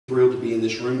Thrilled to be in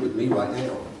this room with me right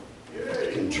now.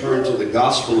 You can turn to the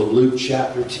Gospel of Luke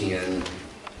chapter 10.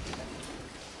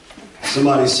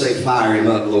 Somebody say, fire him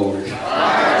up, Lord.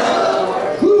 Fire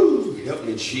up, Lord. Whew, help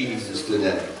me, Jesus,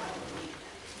 today.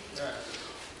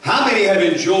 How many have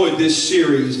enjoyed this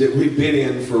series that we've been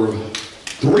in for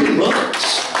 3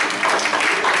 months?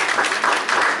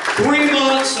 3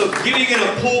 months of getting in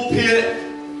a pulpit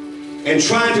and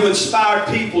trying to inspire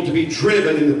people to be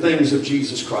driven in the things of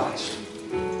Jesus Christ.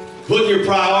 Putting your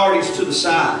priorities to the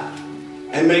side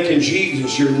and making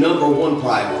Jesus your #1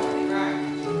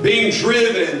 priority. Being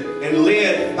driven and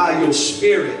led by your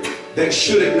spirit that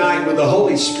should ignite with the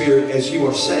Holy Spirit as you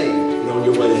are saved and on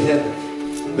your way to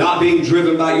heaven. Not being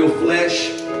driven by your flesh,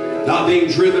 not being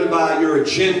driven by your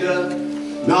agenda,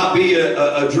 not be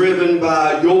driven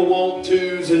by your want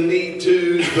tos and need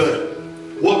tos, but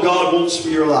what God wants for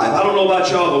your life. I don't know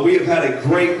about y'all, but we have had a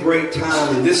great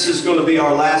time, and this is going to be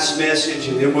our last message,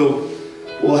 and then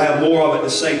we'll have more of it to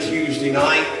say Tuesday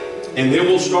night, and then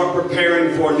we'll start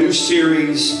preparing for a new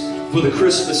series for the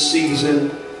Christmas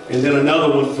season, and then another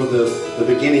one for the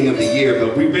beginning of the year.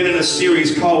 But we've been in a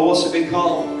series called, what's it been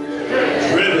called?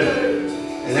 Driven.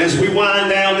 And as we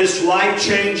wind down this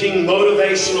life-changing,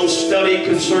 motivational study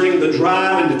concerning the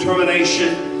drive and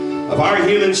determination of our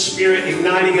human spirit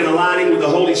igniting and aligning with the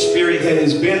Holy Spirit, it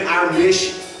has been our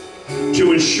mission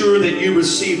to ensure that you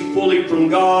receive fully from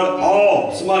God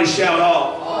all, somebody shout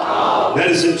all,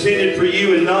 that is intended for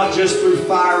you, and not just through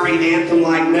fiery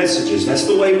anthem-like messages. That's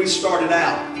the way we started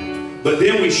out. But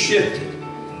then we shifted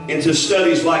into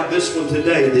studies like this one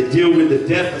today that deal with the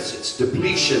deficits,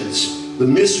 depletions, the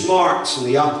missed marks, and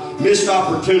the missed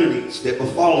opportunities that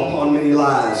befall upon many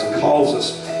lives and cause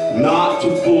us not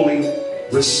to fully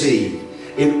receive.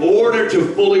 In order to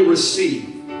fully receive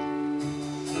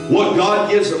what God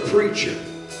gives a preacher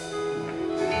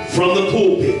from the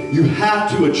pulpit, you have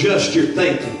to adjust your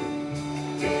thinking.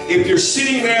 If you're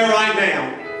sitting there right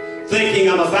now thinking,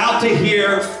 I'm about to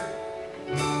hear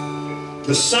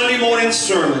the Sunday morning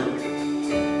sermon,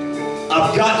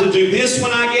 I've got to do this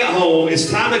when I get home,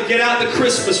 it's time to get out the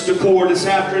Christmas decor this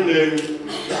afternoon,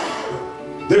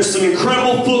 there's some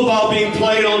incredible football being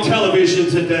played on television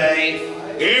today,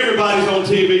 everybody's on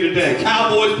TV today,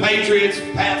 Cowboys, Patriots,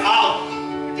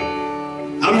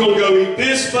 I'm going to go eat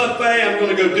this buffet, I'm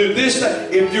going to go do this.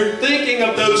 If you're thinking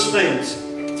of those things,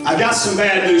 I got some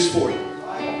bad news for you.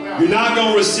 You're not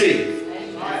going to receive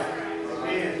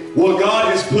what God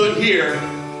has put here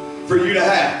for you to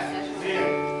have.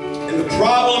 And the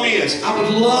problem is, I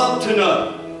would love to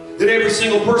know that every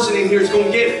single person in here is going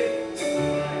to get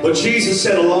it. But Jesus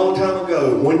said a long time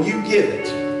ago, when you give it,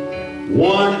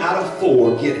 1 out of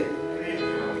 4 get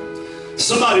it.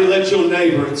 Somebody let your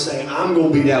neighbor and say, I'm going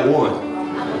to be that one.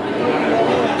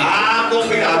 I'm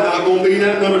not going to be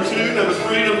that number 2, number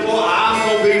 3, number 4. I'm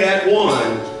going to be that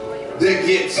one that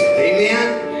gets it.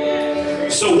 Amen?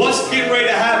 So what's getting ready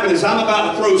to happen is I'm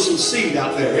about to throw some seed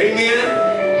out there. Amen?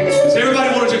 Does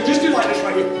everybody want to just do like this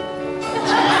right here?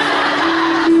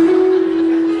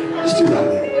 Just do like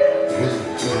that.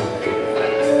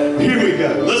 Here we go.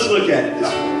 Let's look at it.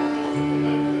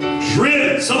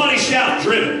 Driven. Somebody shout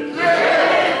driven.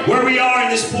 Where we are in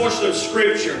this portion of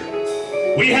Scripture,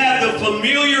 we have the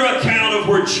familiar account of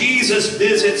where Jesus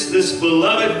visits this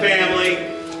beloved family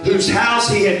whose house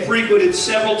he had frequented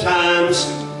several times.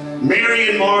 Mary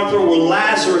and Martha were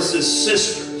Lazarus'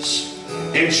 sisters,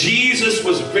 and Jesus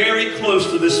was very close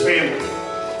to this family.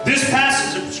 This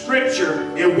passage of Scripture,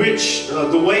 in which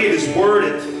the way it is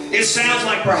worded, it sounds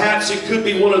like perhaps it could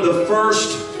be one of the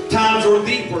first times or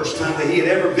the first time that he had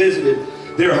ever visited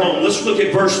their home. Let's look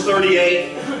at verse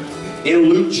 38 in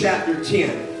Luke chapter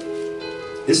 10.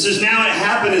 It says, now it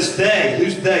happened as they,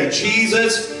 who's they?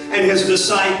 Jesus and his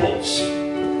disciples.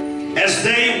 As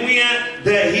they went,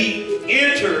 that he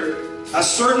entered a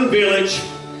certain village,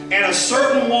 and a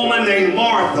certain woman named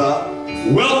Martha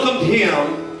welcomed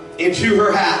him into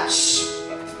her house.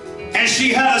 And she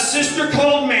had a sister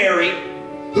called Mary,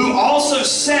 who also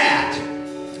sat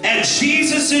at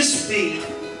Jesus' feet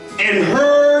and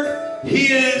heard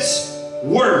his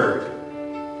word.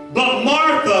 But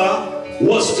Martha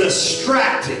was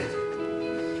distracted.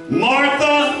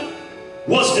 Martha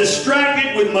was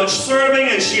distracted with much serving,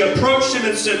 and she approached him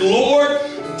and said, Lord,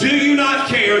 do you not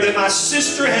care that my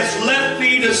sister has left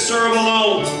me to serve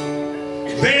alone?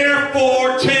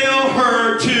 Therefore tell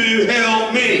her to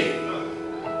help me.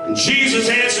 And Jesus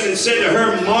answered and said to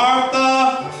her,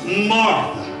 Martha,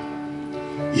 Martha,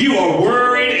 you are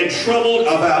worried and troubled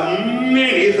about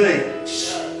many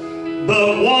things.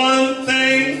 But one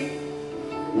thing,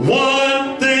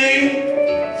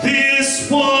 this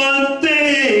one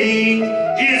thing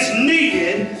is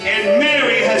needed,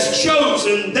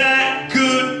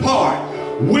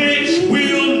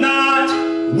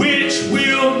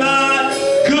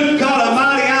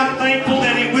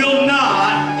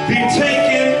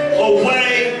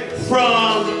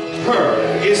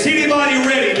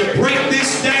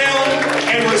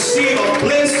 receive a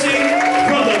blessing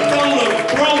from the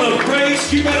throne of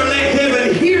grace, you better let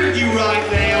heaven hear you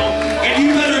right now. And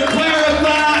you better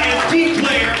clarify and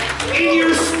declare in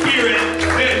your spirit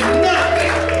that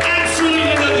nothing,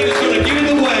 absolutely nothing is going to get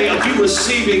in the way of you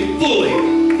receiving fully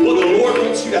what the Lord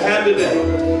wants you to have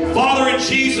today. Father, in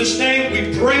Jesus' name,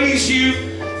 we praise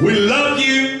you. We love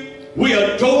you. We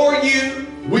adore you.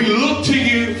 We look to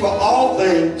you for all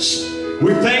things.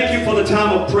 We thank you for the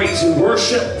time of praise and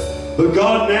worship. But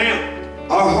God, now,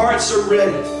 our hearts are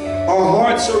ready. Our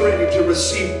hearts are ready to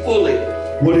receive fully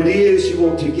what it is you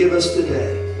want to give us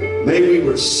today. May we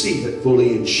receive it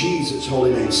fully in Jesus'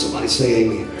 holy name. Somebody say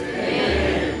amen.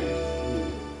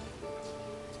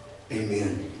 Amen.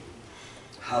 Amen.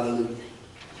 Hallelujah.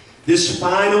 This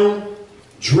final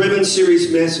Driven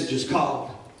series message is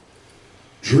called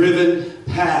Driven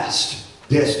Past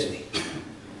Destiny.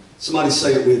 Somebody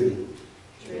say it with me.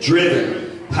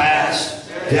 Driven Past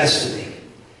Destiny.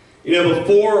 You know,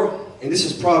 before, and this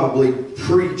is probably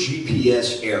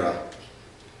pre-GPS era,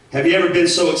 have you ever been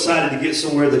so excited to get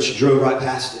somewhere that you drove right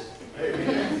past it?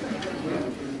 Amen.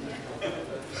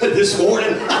 This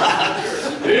morning?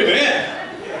 Amen.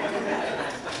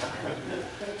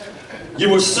 You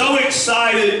were so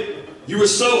excited, you were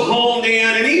so honed in,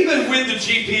 and even with the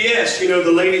GPS, you know,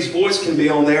 the lady's voice can be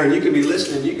on there and you can be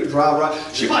listening, you can drive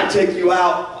right. She might take you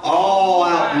out, all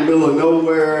out in the middle of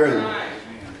nowhere, and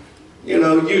you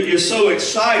know, you're so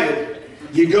excited,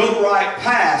 you go right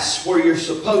past where you're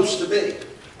supposed to be.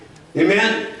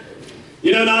 Amen?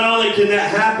 You know, not only can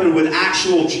that happen with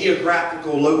actual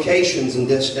geographical locations and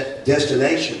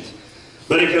destinations,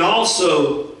 but it can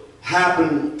also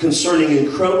happen concerning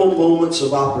incredible moments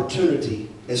of opportunity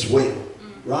as well.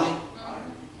 Right?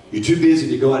 You're too busy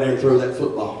to go out there and throw that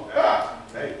football.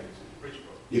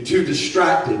 You're too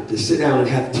distracted to sit down and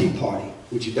have a tea party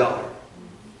with your daughter.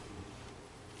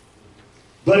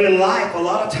 But in life, a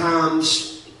lot of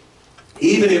times,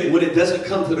 even when it doesn't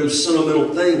come to those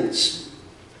sentimental things,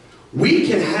 we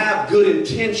can have good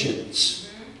intentions,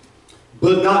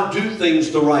 but not do things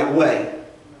the right way.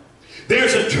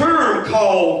 There's a term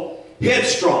called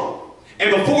headstrong.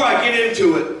 And before I get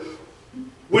into it,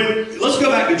 let's go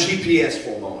back to GPS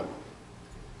for a moment.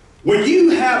 When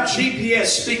you have GPS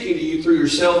speaking to you through your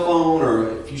cell phone,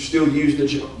 or if you still use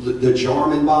the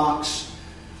Jarman box,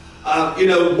 you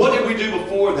know, what did we do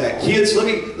before that? Kids, let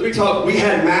me talk. We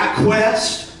had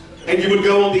MapQuest, and you would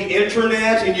go on the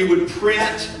internet and you would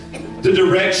print the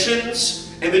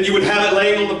directions, and then you would have it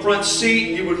laying on the front seat,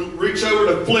 and you would reach over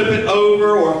to flip it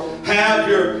over, or have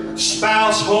your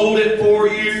spouse hold it for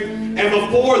you. And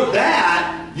before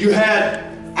that, you had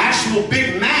actual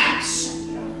big maps.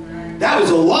 That was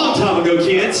a long time ago,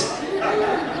 kids.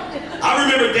 I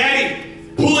remember Daddy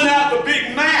pulling out the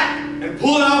big map and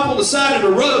pulling it off on the side of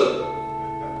the road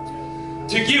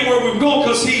to get where we were going,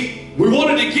 because we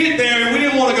wanted to get there and we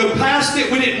didn't want to go past it.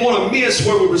 We didn't want to miss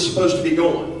where we were supposed to be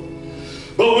going.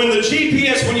 But when the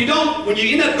GPS, when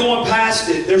you end up going past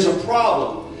it, there's a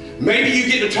problem. Maybe you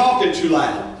get to talking too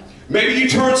loud. Maybe you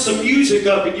turned some music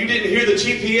up and you didn't hear the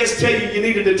GPS tell you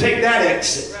needed to take that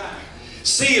exit.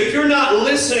 See, if you're not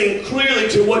listening clearly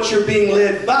to what you're being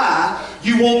led by,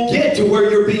 you won't get to where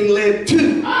you're being led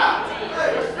to.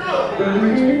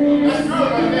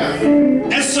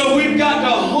 And so we've got to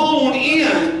hone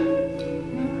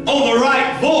in on the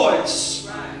right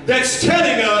voice that's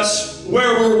telling us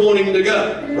where we're wanting to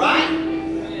go. Right?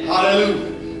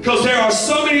 Hallelujah. Because there are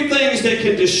so many things that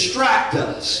can distract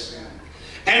us.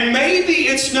 And maybe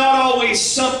it's not always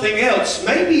something else.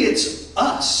 Maybe it's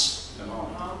us.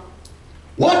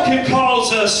 What can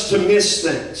cause us to miss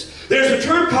things? There's a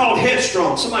term called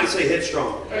headstrong. Somebody say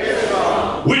headstrong.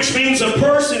 Headstrong. Which means a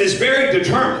person is very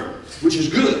determined, which is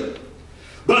good.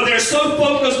 But they're so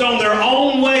focused on their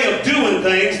own way of doing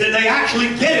things that they actually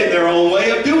get in their own way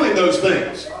of doing those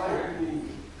things.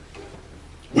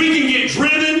 We can get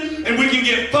driven, and we can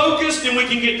get focused, and we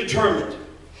can get determined.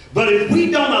 But if we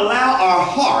don't allow our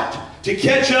heart to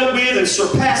catch up with and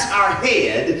surpass our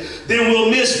head, then we'll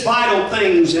miss vital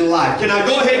things in life. Can I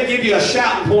go ahead and give you a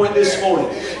shouting point this morning?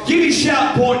 Give you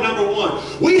shouting point number one.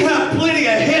 We have plenty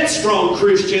of headstrong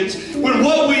Christians when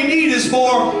what we need is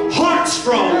more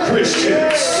heart-strong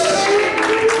Christians.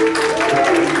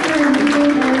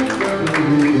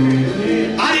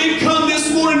 I didn't come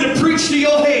this morning to preach to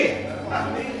your head.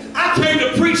 I came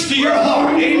to preach to your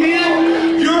heart.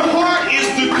 Amen? Your heart is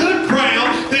the good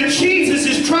ground that Jesus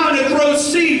is trying to throw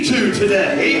seed to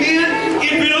today. Amen?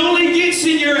 If it only gets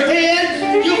in your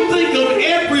head, you'll think of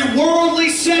every worldly,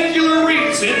 secular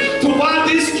reason to why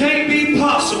this can't be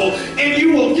possible. And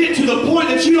you will get to the point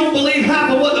that you don't believe half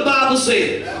of what the Bible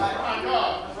says.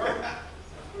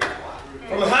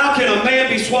 From how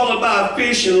swallowed by a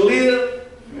fish and live?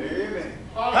 Amen.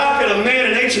 How can a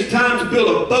man in ancient times build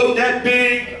a boat that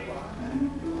big?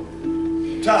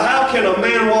 To how can a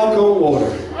man walk on water?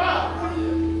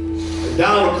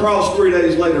 Down across 3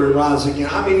 days later and rise again.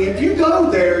 I mean, if you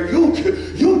go there,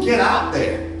 you'll get out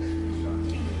there.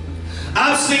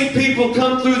 I've seen people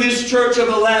come through this church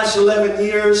over the last 11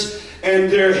 years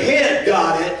and their head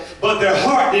got it, but their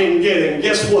heart didn't get it. And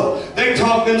guess what? They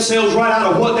talk themselves right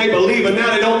out of what they believe, and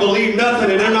now they don't believe nothing,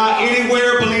 and they're not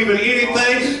anywhere believing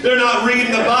anything. They're not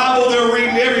reading the Bible. They're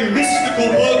reading every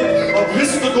mystical book of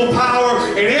mystical power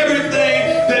and everything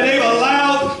that they've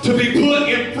allowed to be put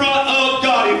in front of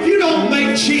God. If you don't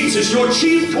make Jesus your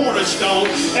chief cornerstone,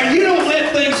 and you don't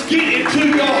let things get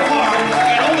into your heart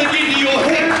and only get into your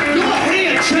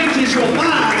head changes your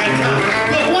mind at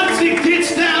times. But once it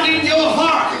gets down in your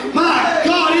heart, my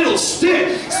God, it'll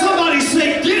stick. Somebody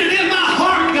say, get it in my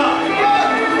heart, God.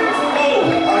 Oh,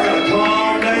 I gotta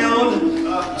calm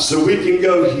down so we can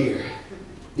go here.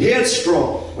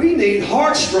 Headstrong. We need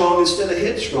heart strong instead of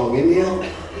headstrong, amen?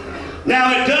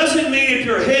 Now, it doesn't mean if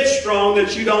you're headstrong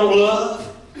that you don't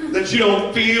love, that you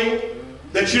don't feel,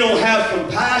 that you don't have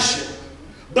compassion.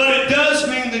 But it does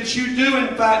mean that you do,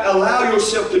 in fact, allow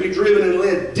yourself to be driven and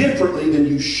led differently than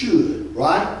you should,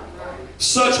 right?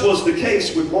 Such was the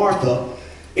case with Martha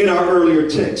in our earlier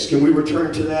text. Can we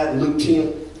return to that in Luke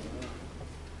 10?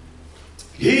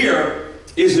 Here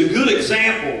is a good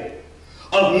example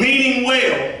of meaning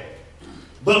well,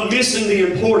 but missing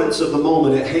the importance of the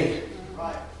moment at hand.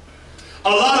 A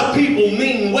lot of people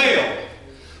mean well,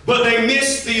 but they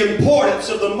miss the importance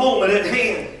of the moment at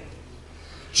hand.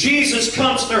 Jesus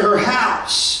comes to her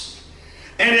house,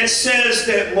 and it says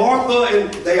that Martha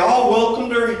and they all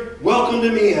welcomed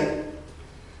him in.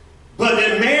 But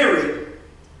then Mary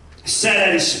sat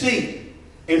at his feet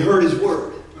and heard his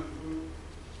word.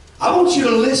 I want you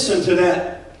to listen to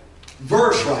that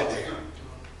verse right there.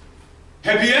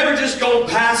 Have you ever just gone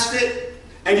past it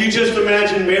and you just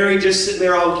imagine Mary just sitting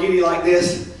there all giddy like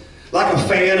this, like a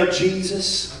fan of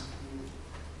Jesus?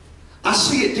 I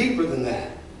see it deeper than that.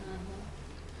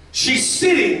 She's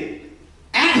sitting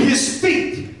at his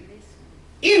feet,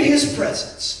 in his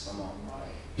presence,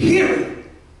 hearing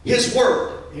his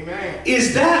word. Amen.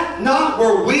 Is that not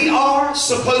where we are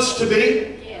supposed to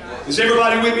be? Yeah. Is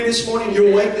everybody with me this morning?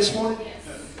 You awake this morning?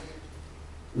 Yes.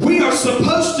 We are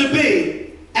supposed to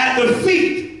be at the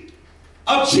feet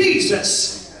of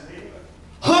Jesus,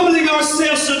 humbling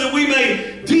ourselves so that we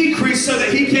may decrease so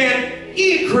that he can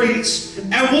increase,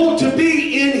 and want to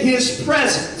be in his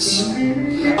presence.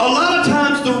 A lot of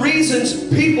times the reasons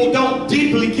people don't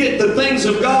deeply get the things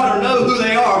of God or know who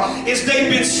they are is they've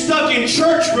been stuck in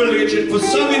church religion for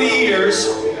so many years,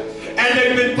 and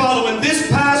they've been following this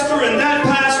pastor and that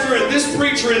pastor and this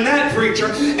preacher and that preacher,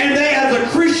 and they as a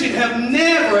Christian have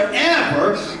never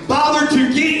ever bothered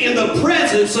to get in the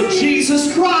presence of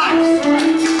Jesus Christ.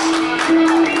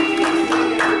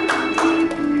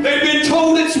 They've been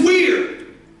told it's weird.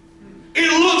 It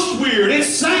looks weird. It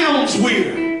sounds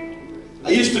weird. I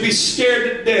used to be scared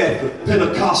to death of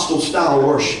Pentecostal style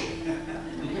worship.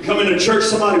 Coming to church,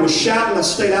 somebody was shouting, I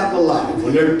stayed out in the lobby.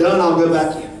 When they're done, I'll go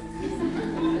back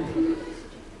in.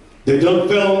 They done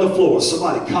fell on the floor.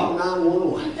 Somebody called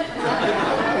 911.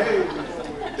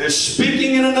 They're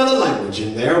speaking in another language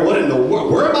in there. What in the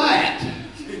world? Where am I at?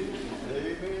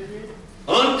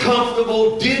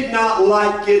 Uncomfortable, did not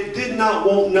like it, did not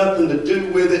want nothing to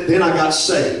do with it. Then I got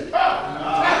saved.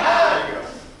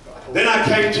 Then I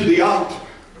came to the altar.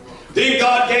 Then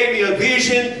God gave me a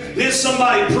vision. Then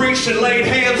somebody preached and laid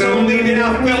hands on me. Then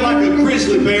I felt like a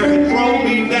grizzly bear had thrown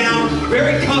me down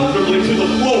very comfortably to the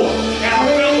floor. And I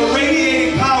felt the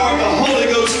radiating power of the Holy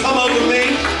Ghost come over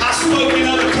me. I spoke in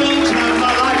other tongues, and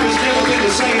my life has never been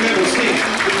the same ever since.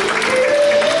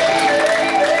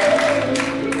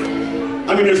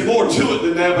 I mean, there's more to it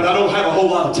than that, but I don't have a whole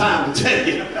lot of time to tell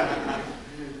you.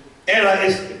 And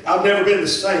I've never been the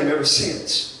same ever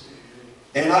since.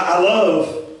 And I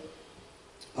love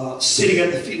sitting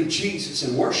at the feet of Jesus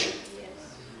and worship.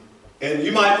 And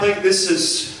you might think this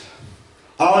is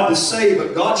odd to say,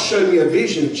 but God showed me a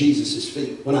vision of Jesus'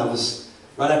 feet when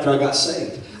right after I got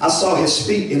saved. I saw his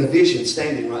feet in a vision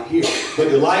standing right here. But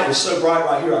the light was so bright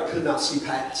right here I could not see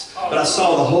past. But I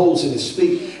saw the holes in his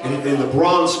feet and the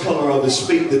bronze color of his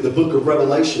feet that the book of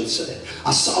Revelation said.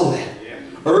 I saw that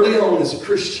early on as a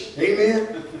Christian.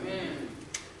 Amen?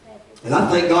 And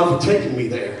I thank God for taking me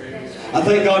there. I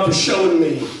thank God for showing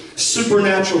me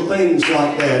supernatural things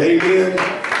like that. Amen?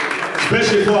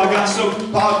 Especially before I got so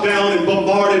bogged down and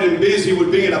bombarded and busy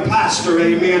with being a pastor.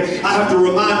 Amen? I have to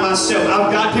remind myself,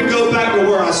 I've got to go back to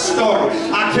where I started.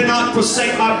 I cannot cannot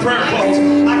forsake my prayer clothes.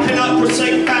 I cannot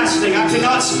forsake fasting. I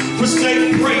cannot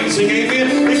forsake praising.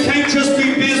 Amen. It can't just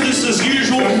be business as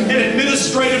usual and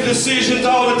administrative decisions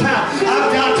all the time.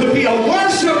 I've got to be a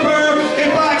worshiper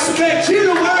if I expect you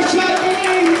to worship.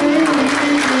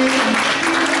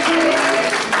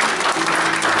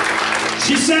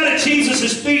 She sat at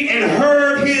Jesus' feet and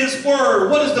heard His word.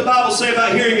 What does the Bible say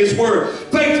about hearing His word?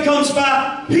 Faith comes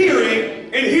by hearing,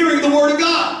 and hearing the word of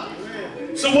God.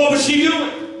 So what was she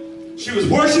doing? She was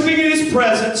worshiping in His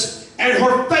presence, and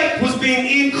her faith was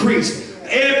being increased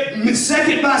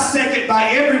second by second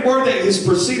by every word that has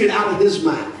proceeded out of His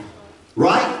mouth.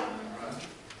 Right?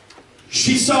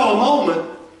 She saw a moment.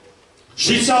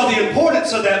 She saw the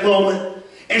importance of that moment,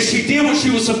 and she did what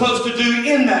she was supposed to do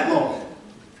in that moment.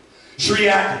 She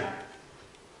reacted.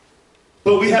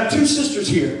 But we have two sisters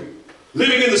here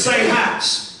living in the same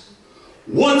house.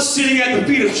 One sitting at the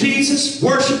feet of Jesus,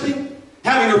 worshiping,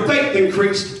 having her faith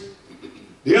increased.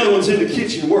 The other one's in the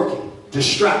kitchen working,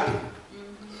 distracted.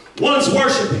 One's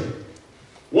worshiping,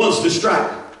 one's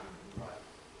distracted.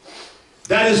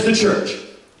 That is the church.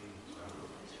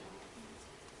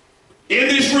 In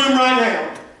this room right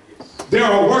now, there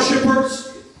are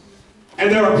worshipers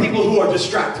and there are people who are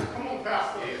distracted.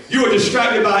 You are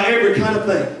distracted by every kind of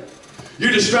thing.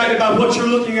 You're distracted by what you're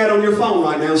looking at on your phone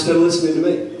right now instead of listening to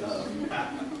me.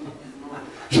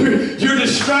 You're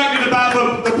distracted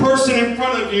about the person in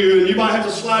front of you, and you might have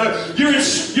to slide up. You're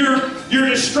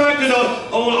distracted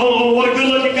on what a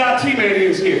good-looking guy T-Man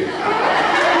is here.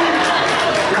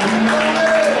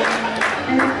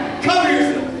 Cover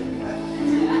yourself.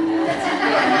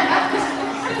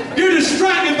 You're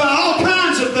distracted by all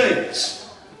kinds of things.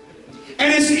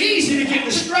 And it's easy to get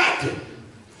distracted.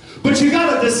 But you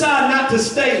got to decide not to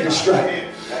stay distracted.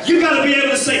 You got to be able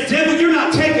to say, devil, you're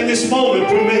not taking this moment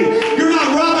from me. You're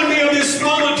not robbing me of this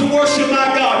moment to worship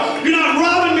my God. You're not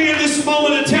robbing me of this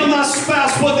moment to tell my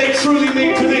spouse what they truly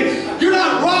mean to me. You're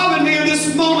not robbing me of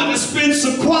this moment to spend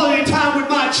some quality time with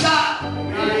my child.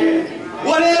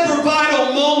 Whatever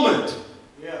vital moment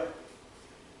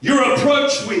you're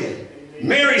approached with.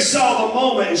 Mary saw the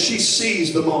moment and she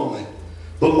seized the moment.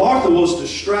 But Martha was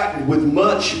distracted with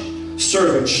much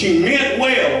serving. She meant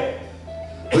well,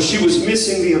 but she was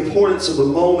missing the importance of the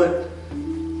moment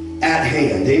at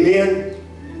hand.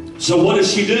 Amen? So what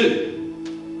does she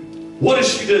do? What does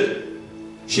she do?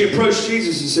 She approached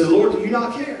Jesus and said, Lord, do you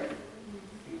not care?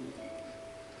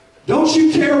 Don't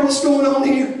you care what's going on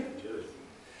here?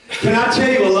 Can I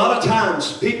tell you, a lot of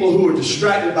times, people who are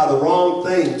distracted by the wrong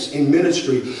things in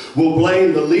ministry will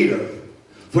blame the leader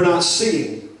for not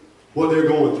seeing what they're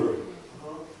going through.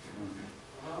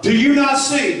 Do you not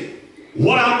see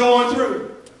what I'm going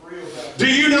through? Do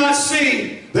you not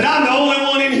see that I'm the only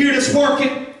one in here that's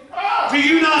working? Do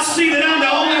you not see that I'm the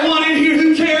only one in here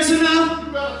who cares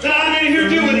enough? That I'm in here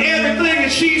doing everything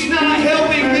and she's not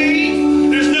helping me?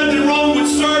 There's nothing wrong with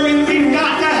serving. We've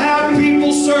got to have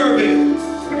people serving.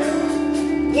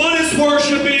 One is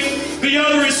worshiping, the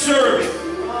other is serving.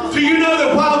 Do you know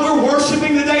that while we're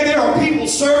worshiping today, there are people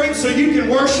serving so you can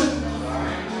worship?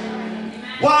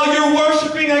 While you're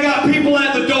worshiping, they got people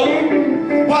at the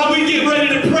door. While we get ready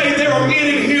to pray, there are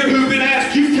men in here who've been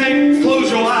asked, you can't close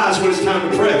your eyes when it's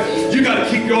time to pray. You got to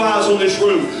keep your eyes on this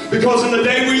room. Because in the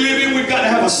day we live in, we've got to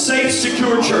have a safe,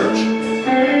 secure church.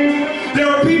 There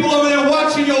are people over there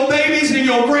watching your babies and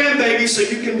your grandbabies so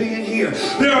you can be in here.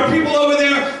 There are people over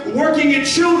there working in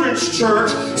children's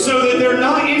church so that they're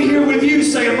not in here with you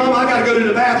saying, Mom, I got to go to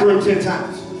the bathroom 10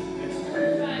 times.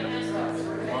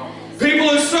 People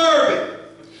are serving.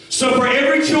 So for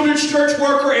every children's church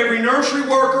worker, every nursery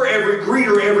worker, every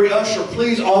greeter, every usher,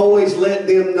 please always let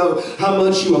them know how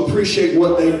much you appreciate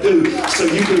what they do so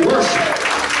you can worship.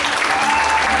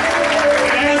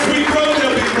 As we grow,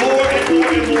 there'll be more and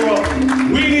more and more of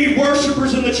them. We need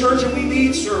worshipers in the church and we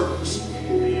need servers.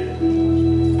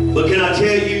 But can I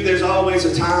tell you, there's always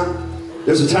a time.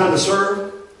 There's a time to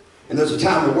serve and there's a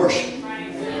time to worship.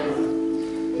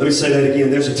 Let me say that again.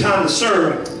 There's a time to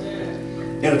serve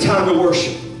and a time to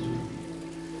worship.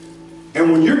 And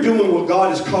when you're doing what God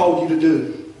has called you to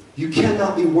do, you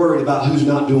cannot be worried about who's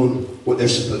not doing what they're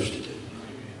supposed to do.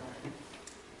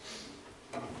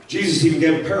 Jesus even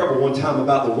gave a parable one time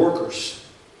about the workers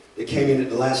that came in at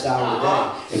the last hour of the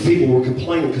day. And people were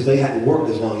complaining because they hadn't worked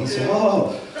as long. He said,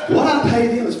 oh, what I pay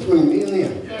them is between me and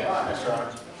them.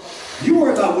 You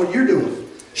worry about what you're doing.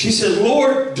 She says,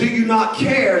 Lord, do you not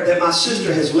care that my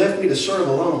sister has left me to serve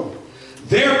alone?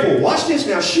 Therefore, watch this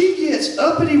now. She gets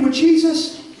uppity with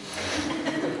Jesus.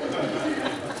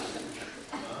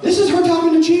 This is her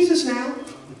talking to Jesus now.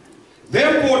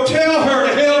 Therefore, tell her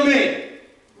to help me.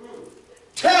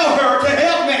 Tell her to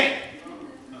help me.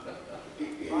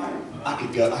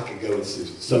 could go in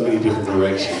so many different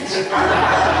directions.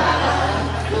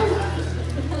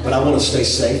 But I want to stay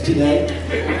safe today.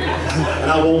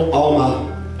 And I want all my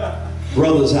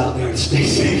brothers out there to stay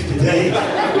safe today.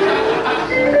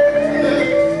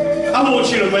 I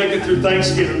want you to make it through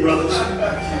Thanksgiving, brothers.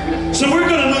 So we're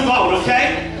going to move on,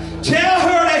 okay? Tell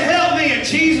her to help me. And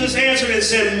Jesus answered and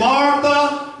said,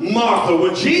 Martha, Martha.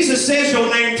 When Jesus says your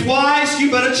name twice,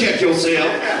 you better check yourself.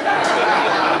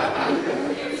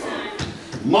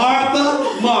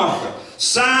 Martha, Martha.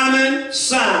 Simon,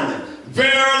 Simon.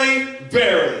 Verily,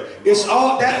 verily. It's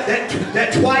all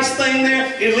that twice thing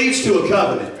there, it leads to a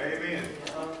covenant. Amen.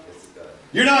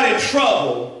 You're not in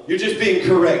trouble, you're just being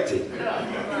corrected.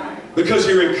 Because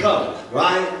you're in covenant,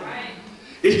 right?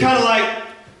 It's kind of like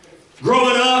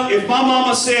growing up, if my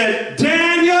mama said,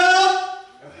 Daniel,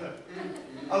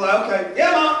 I was like, okay,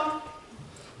 yeah, Mom.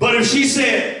 But if she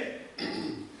said,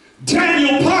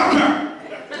 Daniel Parker,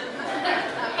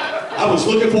 I was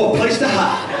looking for a place to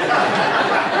hide.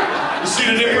 You see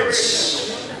the difference?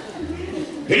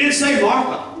 He didn't say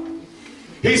Martha.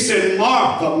 He said,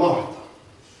 Martha, Martha.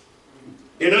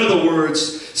 In other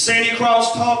words, Sandy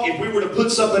Cross talk, if we were to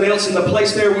put something else in the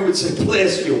place there, we would say,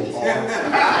 bless your heart.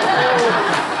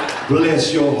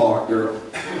 Bless your heart, girl.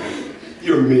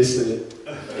 You're missing it.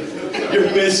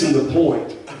 You're missing the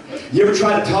point. You ever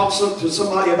try to talk to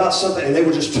somebody about something and they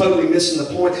were just totally missing the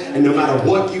point, and no matter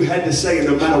what you had to say and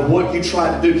no matter what you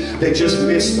tried to do, they just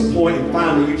missed the point, and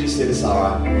finally you just said, it's all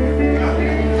right.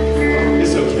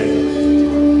 It's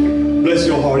okay. Bless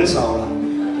your heart, it's all right.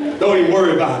 Don't even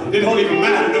worry about it. It don't even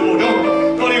matter no more.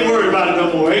 Don't even worry about it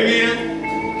no more.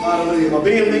 Amen? Hallelujah. Am I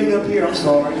being mean up here? I'm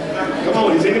sorry. Come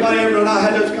on, has anybody ever not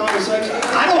had those conversations?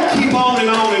 I don't keep on and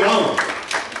on and on.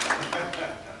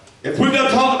 If we've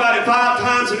done talked about it 5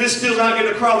 times and this still not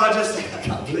getting across, I just think,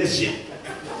 God bless you.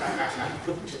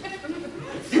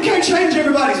 You can't change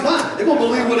everybody's mind. They're going to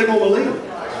believe what they're going to believe.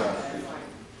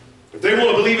 If they want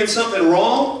to believe in something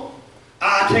wrong,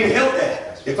 I can't help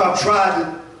that. If I've tried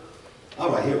to... All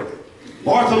right, here we go.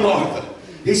 Martha, Martha.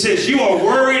 He says, you are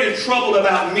worried and troubled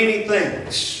about many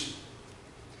things.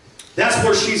 That's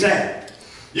where she's at.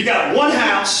 You got one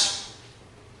house.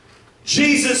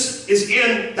 Jesus is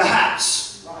in the house.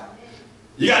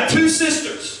 You got 2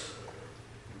 sisters.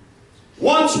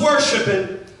 One's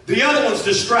worshiping, the other one's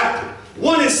distracted.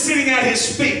 One is sitting at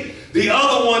his feet. The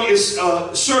other one is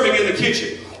serving in the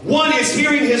kitchen. One is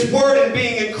hearing his word and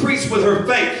being increased with her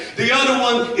faith. The other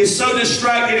one is so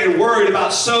distracted and worried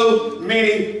about so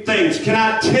many things. Can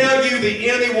I tell you, the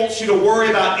enemy wants you to worry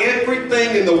about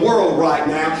everything in the world right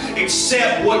now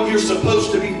except what you're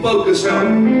supposed to be focused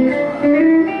on.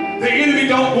 The enemy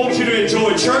don't want you to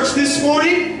enjoy church this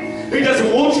morning. He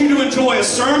doesn't want you to enjoy a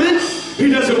sermon. He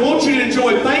doesn't want you to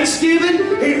enjoy Thanksgiving.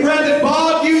 He'd rather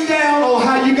bog you down on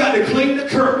how you got to clean the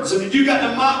curtains, and you got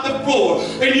to mop the floor,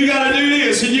 and you got to do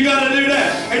this, and you got to do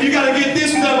that, and you got to get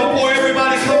this done before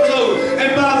everybody comes over.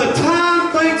 And by the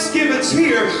time Thanksgiving's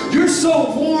here, you're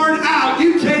so worn out,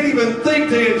 you can't even think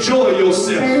to enjoy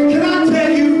yourself. Can I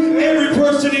tell you, every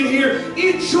person in here,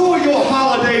 enjoy your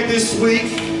holiday this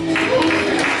week.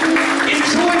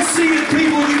 Enjoy seeing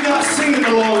people you've not seen in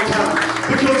a long time.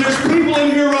 Because there's people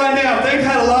in here right now, they've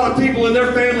had a lot of people in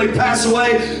their family pass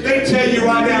away. They tell you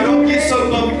right now, don't get so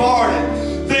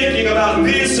bombarded thinking about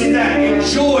this and that.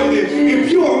 Enjoy it. If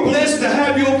you are blessed to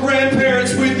have your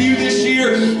grandparents with you this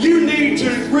year, you need to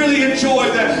really enjoy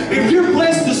that. If you're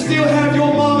blessed to still have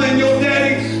your mama and your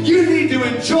daddy, you need to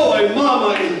enjoy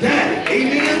mama and daddy.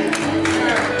 Amen?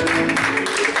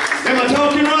 Am I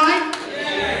talking right?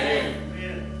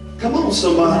 Come on,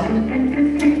 somebody.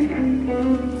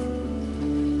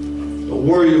 Don't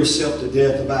worry yourself to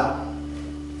death about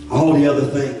all the other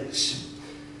things.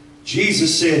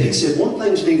 Jesus said, he said, one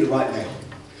thing's needed right now.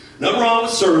 Nothing wrong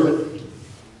with serving.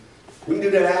 We can do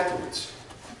that afterwards.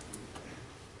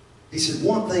 He said,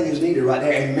 one thing is needed right now.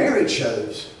 And Mary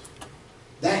chose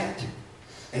that.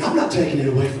 And I'm not taking it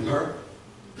away from her.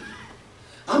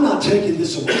 I'm not taking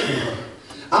this away from her.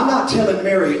 I'm not telling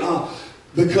Mary,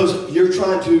 because you're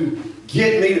trying to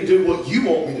get me to do what you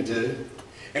want me to do,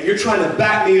 and you're trying to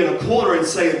back me in a corner and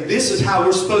saying this is how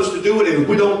we're supposed to do it, and if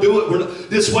we don't do it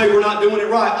this way, we're not doing it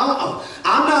right.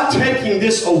 I'm not taking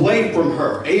this away from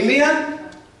her. Amen?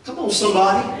 Come on,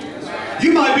 somebody.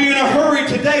 You might be in a hurry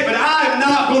today, but I'm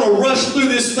not going to rush through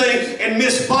this thing and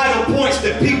miss vital points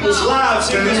that people's lives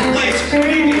in this place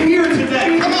need to hear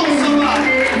today. Come on,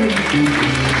 somebody.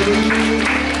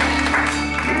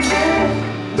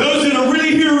 Those that are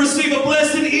really here to receive a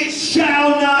blessing, it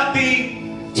shall not be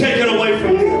taken away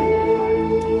from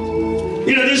them.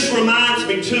 You know, this reminds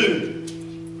me too,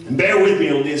 and bear with me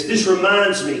on this, this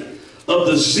reminds me of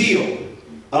the zeal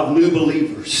of new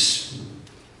believers.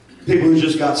 People who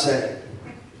just got saved.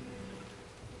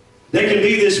 They can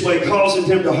be this way, causing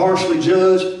them to harshly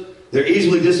judge. They're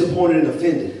easily disappointed and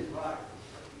offended.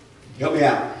 Help me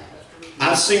out.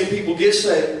 I've seen people get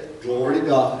saved, glory to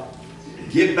God,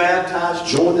 get baptized,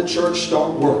 join the church,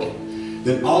 start working.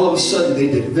 Then all of a sudden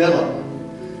they develop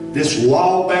this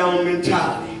law-bound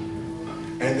mentality,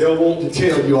 and they'll want to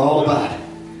tell you all about it.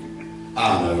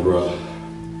 I know, bro.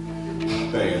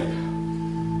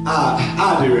 Man,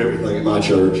 I do everything at my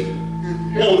church.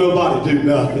 Won't nobody do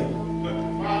nothing.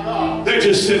 They're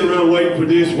just sitting around waiting for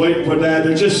this, waiting for that.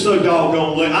 They're just so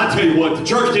doggone late. I tell you what, the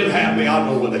church didn't have me. I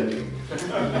know what they do.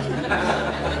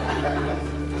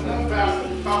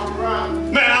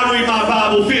 Man, I read my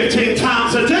Bible 15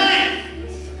 times a day.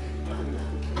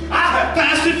 I have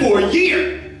fasted for a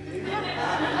year.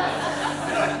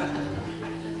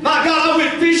 My God, I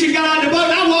went fishing, got out of the boat,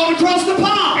 and I walked across the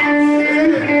pond.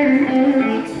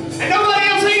 And nobody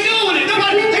else ain't doing it.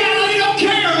 Nobody, they don't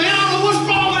care, man. I don't know what's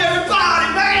wrong with everybody,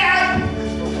 man.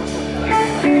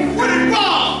 What is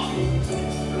wrong?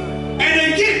 And they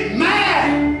get mad.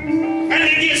 And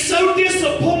they get so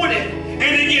disappointed.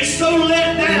 And they get so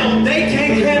let down, they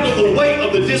can't handle the weight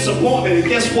of the disappointment. And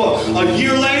guess what? A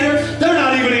year later, they're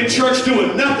not even in church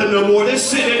doing nothing no more. They're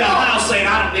sitting in the house saying,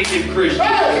 I don't need them Christians.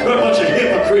 There are a bunch of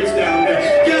hypocrites down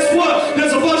there. Guess what?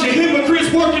 There's a bunch of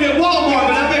hypocrites working at Walmart,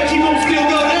 but I bet you won't still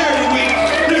go there every week.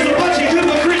 There's a bunch of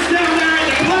hypocrites down there in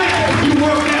the plant you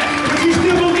work at, but you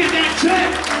still won't get that check.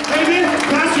 Amen?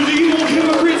 Pastor, do you want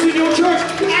hypocrites in your church?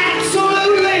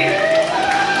 Absolutely.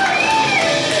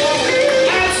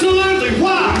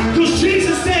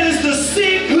 Jesus said it's the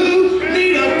sick who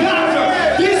need a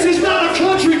doctor. This is not a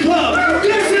country club.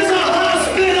 This is a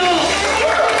hospital.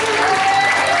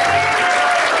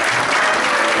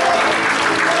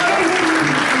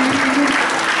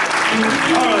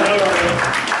 All right.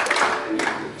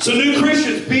 So new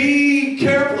Christians, be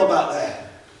careful about that.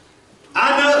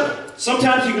 I know.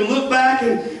 Sometimes you can look back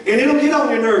and it'll get on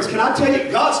your nerves. Can I tell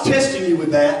you, God's testing you with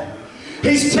that.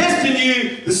 He's testing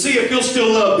you to see if you'll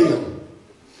still love them.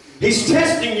 He's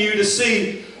testing you to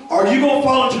see, are you going to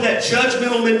fall into that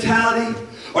judgmental mentality?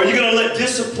 Are you going to let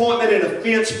disappointment and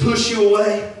offense push you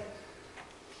away?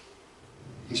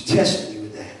 He's testing you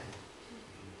with that.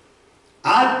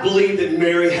 I believe that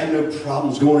Mary had no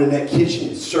problems going in that kitchen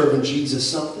and serving Jesus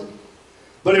something.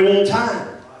 But at one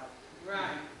time.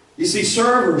 Right. You see,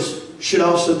 servers should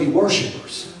also be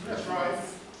worshipers. That's right.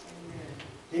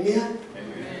 Amen?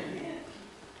 Amen.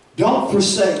 Don't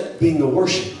forsake being a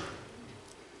worshiper.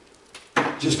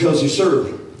 Just because you're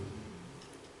serving.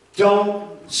 Don't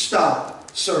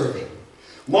stop serving.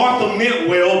 Martha meant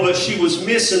well, but she was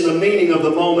missing the meaning of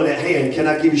the moment at hand. Can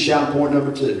I give you shout point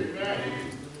number 2?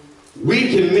 We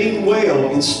can mean well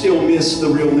and still miss the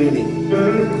real meaning.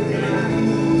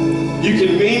 You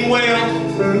can mean well,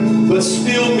 but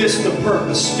still miss the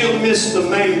purpose, still miss the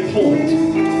main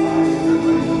point.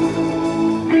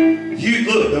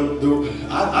 Look,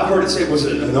 I've heard it said, was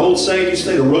it an old saying you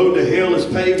say, the road to hell is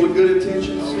paved with good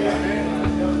intentions?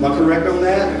 Am I correct on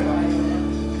that?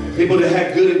 People that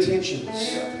have good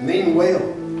intentions mean well.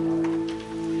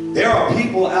 There are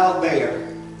people out there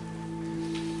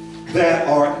that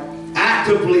are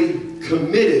actively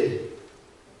committed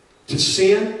to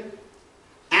sin,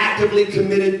 actively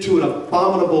committed to an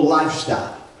abominable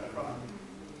lifestyle,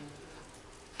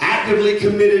 actively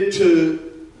committed to,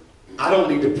 I don't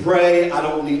need to pray. I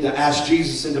don't need to ask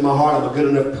Jesus into my heart. I'm a good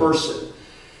enough person.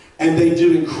 And they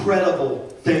do incredible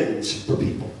things for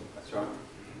people. That's right.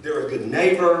 They're a good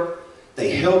neighbor.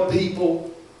 They help people.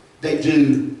 They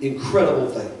do incredible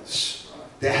things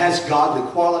that has godly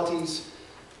qualities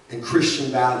and Christian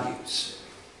values.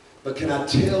 But can I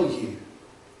tell you,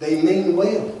 they mean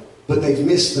well, but they've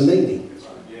missed the meaning.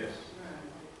 Yes.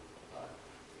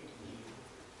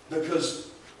 Because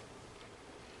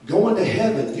going to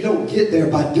heaven, you don't get there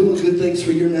by doing good things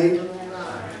for your neighbor.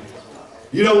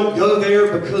 You don't go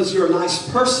there because you're a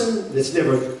nice person that's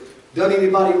never done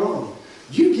anybody wrong.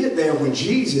 You get there when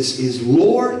Jesus is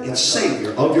Lord and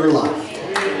Savior of your life.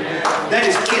 That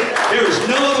is it. There is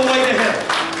no other way to heaven.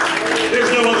 There's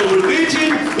no other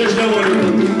religion. There's no other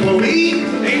belief.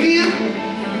 Amen?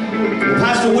 Well,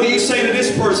 Pastor, what do you say to this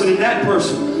person and that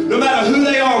person? No matter who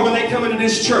they are when they come into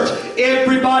this church,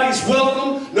 everybody's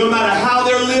welcome, no matter how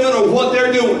they're living or what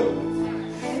they're doing.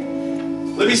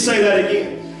 Let me say that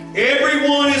again.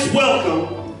 Everyone is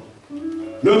welcome,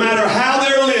 no matter how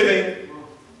they're living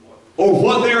or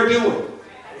what they're doing.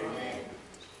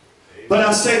 But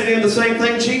I say to them the same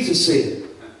thing Jesus said.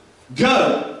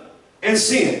 Go and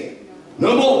sin.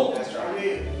 No more. That's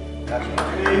right. That's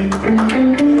right.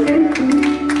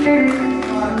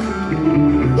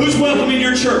 Who's welcome in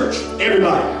your church?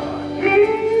 Everybody.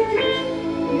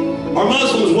 Are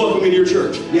Muslims welcome in your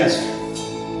church? Yes.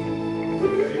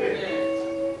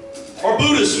 Are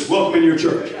Buddhists welcome in your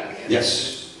church?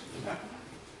 Yes.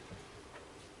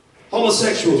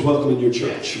 Homosexuals welcome in your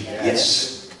church?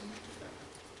 Yes.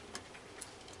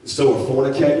 So are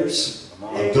fornicators,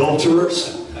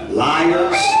 adulterers,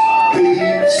 liars,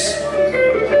 thieves.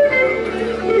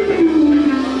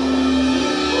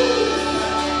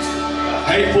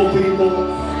 Hateful people,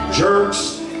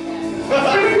 jerks. Come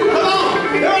on,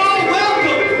 they're all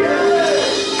welcome.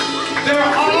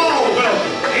 They're all welcome.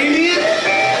 Amen?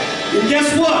 And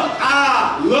guess what?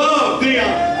 I love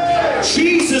them.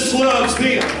 Jesus loves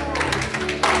them.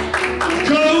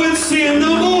 Go and sin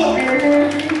no more.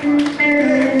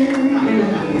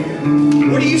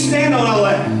 Where do you stand on all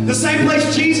that? The same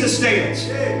place Jesus stands.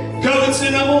 Go and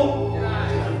sin no more.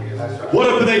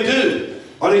 What do they do?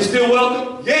 Are they still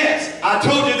welcome? Yes. I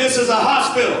told you this is a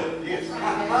hospital. If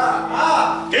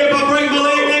I break my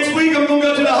leg next week, I'm going to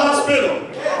go to the hospital.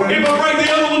 If I break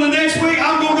the other one the next week,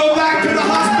 I'm going to go back to the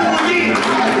hospital again.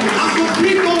 I'm going to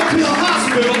keep going to the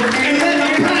hospital and let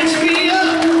them patch me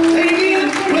up. Amen?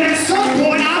 But at some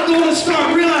point, I'm going to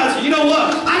start realizing, you know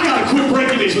what? I got to quit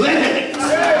breaking these legs.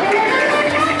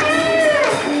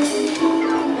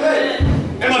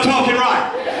 Am I talking right?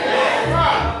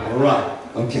 All right.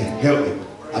 Okay, help me.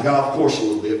 I got off course a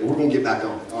little bit, but we're going to get back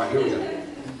on. All right, here we go.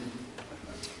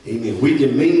 Amen. We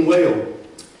can mean well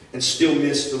and still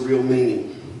miss the real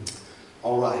meaning.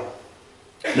 All right.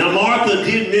 Now, Martha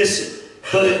did miss it,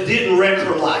 but it didn't wreck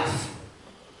her life.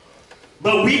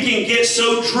 But we can get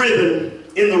so driven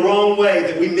in the wrong way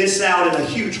that we miss out in a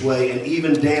huge way and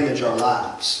even damage our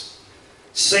lives.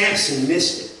 Samson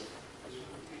missed it.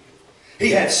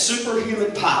 He had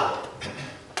superhuman power.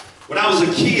 When I was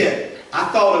a kid, I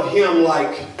thought of him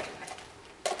like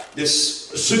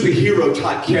this superhero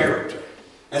type character.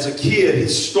 As a kid,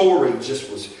 his story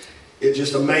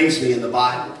just amazed me in the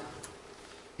Bible.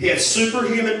 He had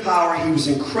superhuman power. He was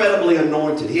incredibly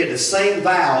anointed. He had the same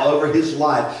vow over his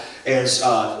life as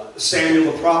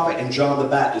Samuel the prophet and John the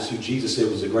Baptist, who Jesus said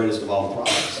was the greatest of all the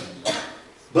prophets.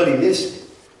 But he missed it.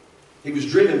 He was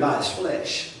driven by his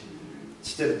flesh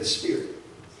instead of the Spirit.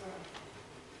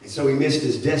 And so he missed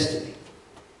his destiny.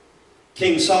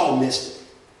 King Saul missed it.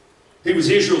 He was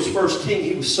Israel's first king.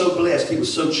 He was so blessed. He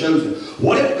was so chosen.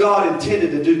 What if God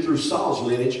intended to do through Saul's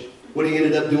lineage what he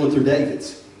ended up doing through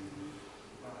David's?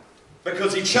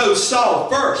 Because he chose Saul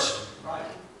first.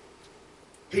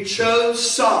 He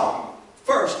chose Saul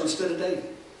first instead of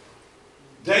David.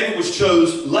 David was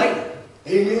chosen later.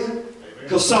 Amen?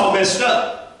 Because Saul messed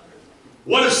up.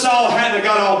 What if Saul hadn't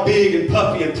got all big and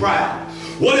puffy and proud?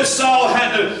 What if Saul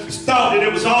had thought that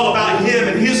it was all about him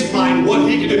and his mind, what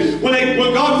he could do? When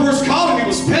God first called him, he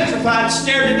was petrified and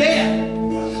scared to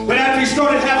death. But after he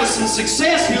started having some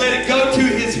success, he let it go to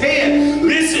his head.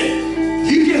 Listen,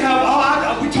 you can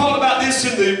have, we talked about this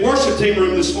in the worship team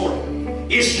room this morning.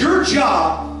 It's your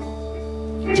job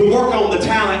to work on the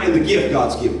talent and the gift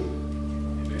God's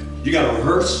given. You got to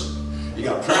rehearse. You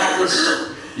got to practice.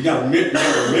 You got to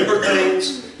remember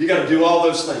things. You got to do all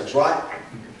those things, right?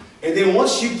 And then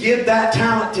once you give that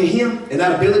talent to him and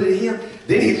that ability to him,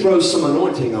 then he throws some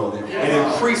anointing on it and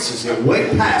increases it way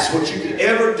past what you could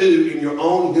ever do in your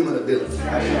own human ability.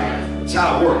 That's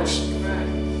how it works.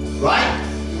 Right?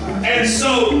 And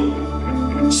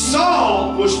so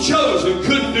Saul was chosen,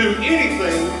 couldn't do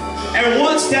anything. And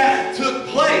once that took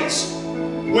place,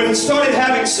 when he started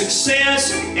having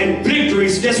success and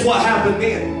victories, guess what happened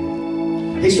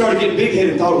then? He started getting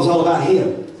big-headed and thought it was all about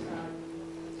him.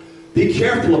 Be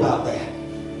careful about that.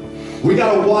 We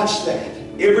got to watch that.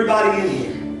 Everybody in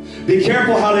here. Be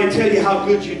careful how they tell you how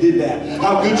good you did that,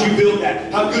 how good you built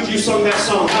that, how good you sung that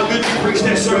song, how good you preached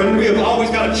that sermon. We have always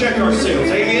got to check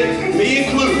ourselves. Amen? Me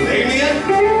included.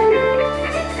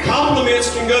 Amen?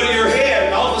 Compliments can go to your head,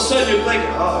 and all of a sudden you're thinking,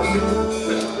 oh,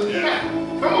 yeah.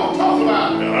 Come on, talk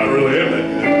about it. No, I really am that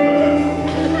good.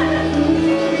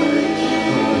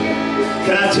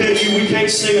 Can I tell you, we can't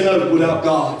sing a note without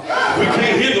God. We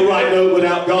can't hit the right note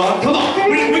without God. Come on.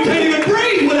 We can't even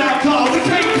breathe without God. We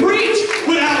can't preach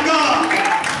without God.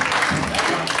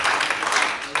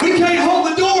 We can't hold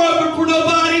the door open for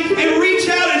nobody and reach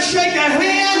out and shake a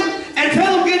hand and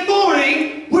tell them good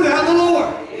morning without the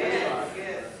Lord.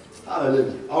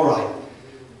 Hallelujah. All right.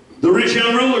 The rich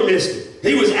young ruler missed it.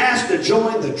 He was asked to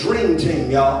join the dream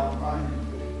team, y'all.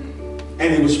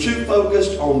 And he was too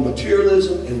focused on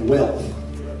materialism and wealth.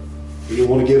 He didn't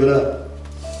want to give it up.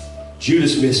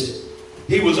 Judas missed it.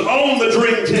 He was on the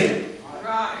dream team.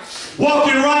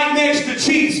 Walking right next to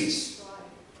Jesus.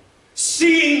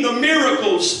 Seeing the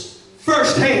miracles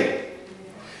firsthand.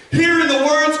 Hearing the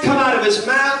words come out of his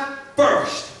mouth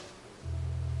first.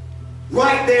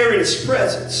 Right there in his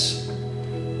presence.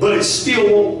 But it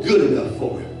still wasn't good enough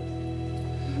for him.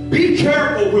 Be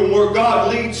careful when where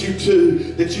God leads you to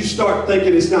that you start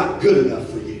thinking it's not good enough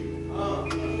for you.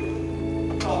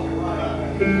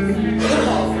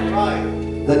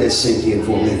 Let that sink in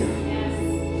for a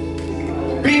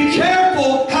minute. Be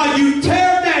careful how you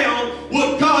tear down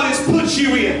what God has put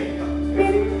you in.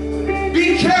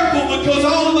 Be careful, because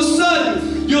all of a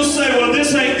sudden you'll say, well,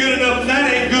 this ain't good enough and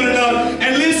that ain't good enough.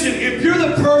 And listen, if you're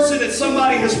the person that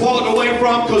somebody has walked away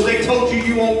from because they told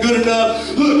you weren't good enough,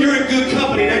 look, you're in good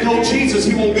company. They told Jesus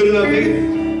he wasn't good enough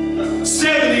either.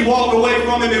 70 walked away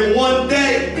from him in one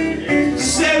day.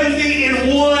 70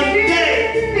 in one day.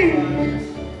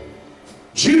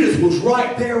 Judas was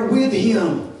right there with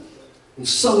him and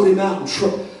sold him out and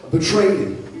betrayed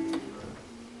him.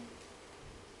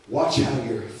 Watch how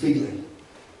you're feeling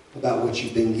about what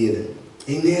you've been given.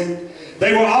 Amen.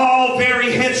 They were all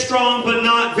very headstrong, but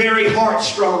not very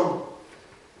heartstrong.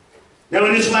 Now,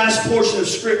 in this last portion of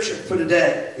Scripture for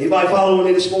today, anybody following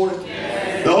me this morning?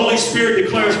 Yes. The Holy Spirit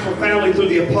declares profoundly through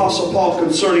the Apostle Paul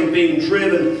concerning being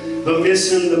driven, but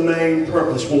missing the main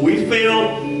purpose. When we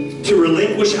fail to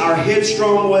relinquish our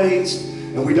headstrong ways,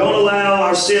 and we don't allow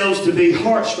ourselves to be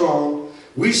heartstrong,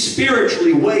 we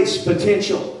spiritually waste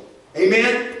potential.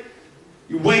 Amen?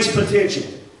 You waste potential.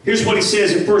 Here's what he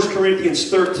says in 1 Corinthians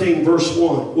 13, verse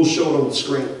 1. We'll show it on the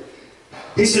screen.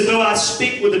 He said, though I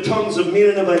speak with the tongues of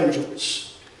men and of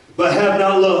angels, but have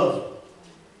not love,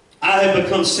 I have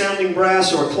become sounding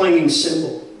brass or a clanging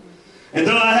cymbal. And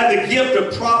though I have the gift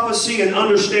of prophecy and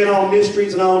understand all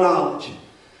mysteries and all knowledge,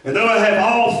 and though I have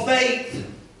all faith,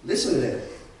 listen to that,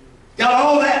 got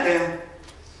all that now,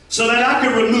 so that I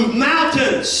could remove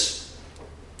mountains,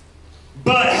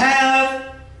 but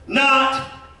have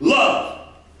not love,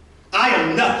 I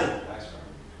am nothing.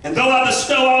 And though I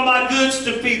bestow all my goods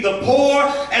to feed the poor,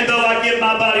 and though I give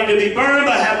my body to be burned,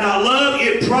 but have not love,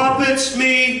 it profits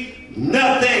me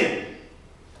nothing.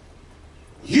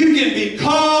 You can be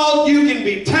called, you can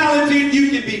be talented,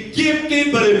 you can be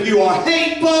gifted, but if you are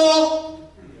hateful,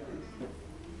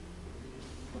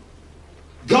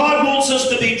 God wants us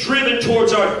to be driven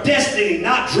towards our destiny,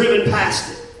 not driven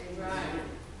past it.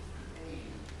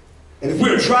 And if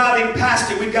we're driving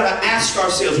past it, we've got to ask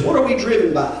ourselves, what are we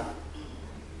driven by?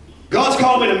 God's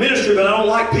called me to ministry, but I don't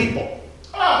like people.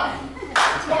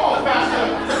 Come on,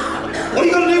 Pastor. What are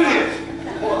you going to do here?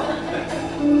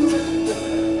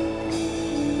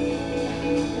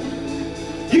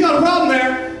 You got a problem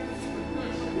there.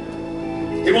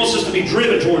 He wants us to be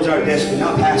driven towards our destiny,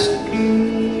 not past it.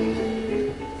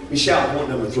 Let me shout point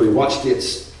number 3. Watch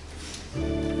this.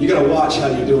 You got to watch how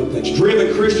you're doing things.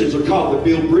 Driven Christians are called to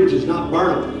build bridges, not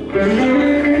burn them.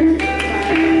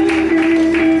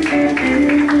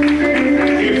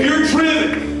 If you're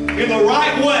driven in the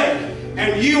right way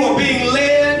and you are being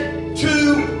led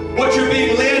to what you're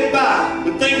being led by,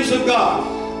 the things of God,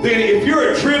 then if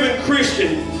you're a driven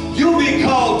Christian, you'll be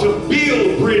called to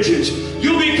build bridges.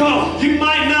 You'll be called. You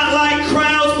might not like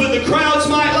crowds, but the crowds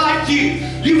might like you.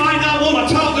 You might not want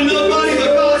to talk to nobody,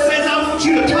 but God says, I want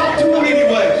you to talk to them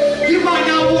anyway. You might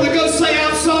not want to go say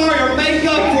I'm sorry or make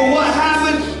up for what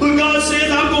happened, but God says,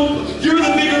 you're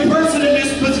the bigger person in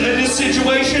this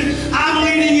situation. I'm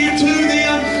leading you to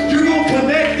them. You're going to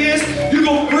connect this. You're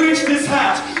going to bridge this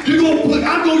house.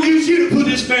 I'm going to use you to put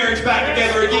this marriage back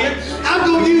together again. I'm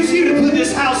going to use you to put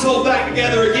this household back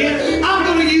together again. I'm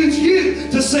going to use you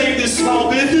to save this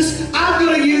small business. I'm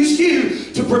going to use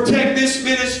you to protect this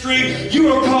ministry.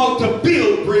 You are called to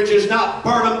build bridges, not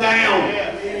burn them down.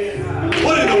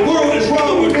 What in the world is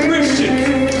wrong with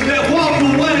Christians that walk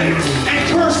away and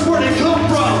curse where they come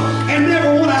from and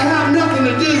never want to have nothing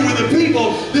to do with the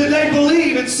people that they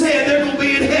believe and said they're going to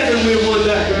be in heaven with one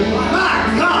day? My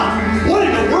God, what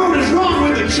in the world is wrong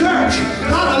with the church?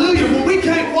 Hallelujah. When we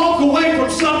can't walk away from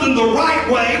something the right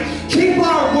way, keep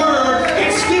our word,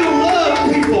 and still love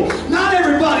people. Not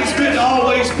everybody's meant to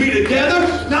always be together.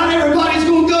 Not everybody's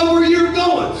going to go where you're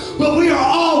going. But we are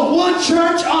all one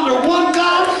church under one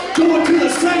God going to the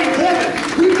same heaven.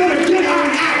 We better get our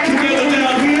act together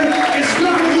down here and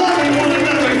start loving one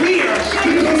another here,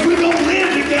 because we're going to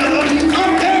live together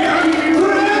up there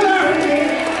forever.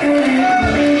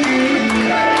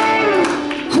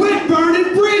 Quit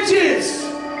burning bridges.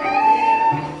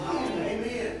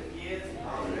 Amen.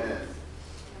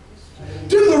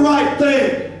 Do the right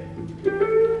thing.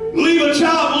 Leave a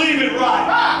job, leave it right.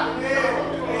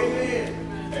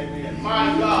 Amen.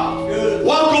 My God. Good.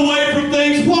 Walk away from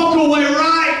things, walk away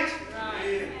right.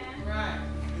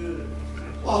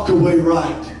 Walk away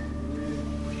right.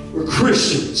 We're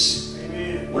Christians.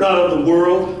 We're not of the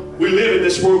world. We live in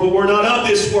this world, but we're not of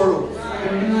this world.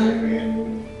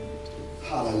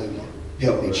 Hallelujah.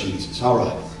 Help me, Jesus. All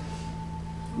right.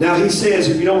 Now he says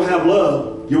if you don't have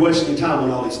love, you're wasting time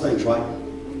on all these things, right?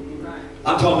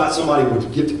 I'm talking about somebody with the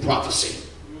gift of prophecy.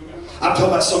 I'm talking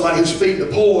about somebody who's feeding the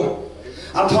poor.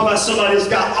 I'm talking about somebody who's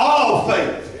got all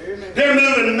faith. They're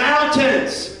moving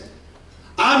mountains.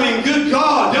 I mean, good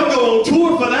God, they'll go on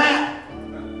tour for that.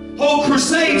 Hold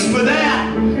crusades for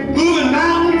that. Moving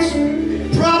mountains,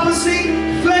 prophecy,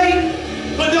 faith.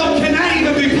 But can that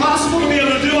even be possible to be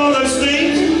able to do all those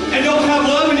things and don't have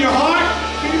love in your heart?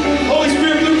 Holy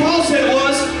Spirit, through Paul said it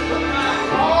was.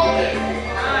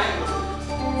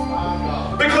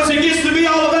 Because it gets to be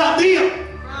all about them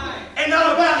and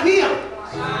not about him.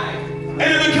 And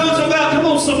it becomes about, come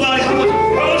on somebody, how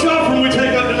much offering we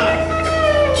take up tonight?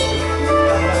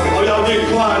 Oh, y'all getting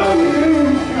quiet on me.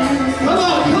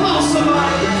 Come on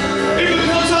somebody. It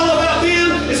becomes all about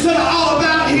them instead of all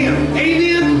about him.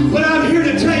 Amen? But I'm here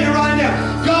to tell you right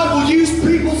now, God will use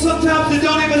people sometimes that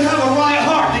don't even have a right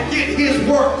heart to get his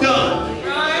work done.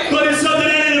 But it's up to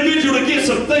that individual to get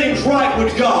some things right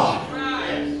with God.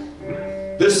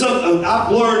 There's something,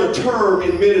 I've learned a term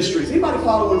in ministries. Anybody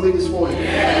following me this morning?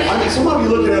 I mean, some of you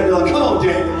looking at me like, come on,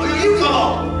 Daniel. You come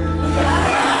on.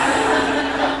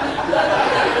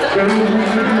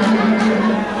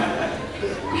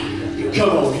 You come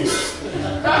on here.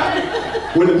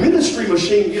 When the ministry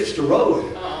machine gets to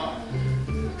rolling,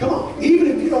 come on, even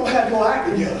if you don't have your act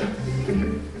together,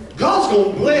 God's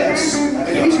going to bless, and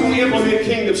he's going to implement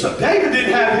kingdom stuff. David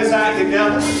didn't have his act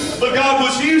together, but God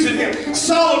was using him.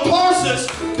 Saul of Tarsus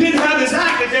didn't have his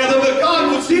act together, but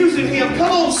God was using him. Come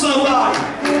on, somebody.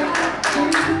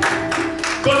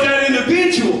 But that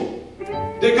individual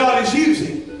that God is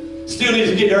using still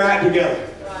needs to get their act together.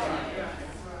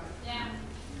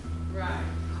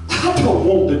 I don't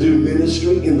want to do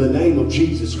ministry in the name of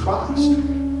Jesus Christ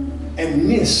and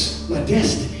miss my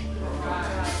destiny.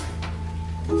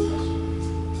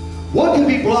 What could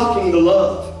be blocking the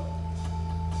love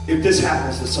if this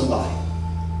happens to somebody?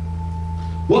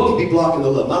 What could be blocking the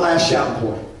love? My last shouting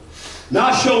point.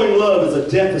 Not showing love is a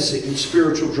deficit in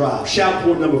spiritual drive. Shout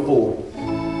point number 4.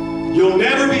 You'll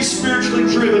never be spiritually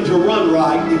driven to run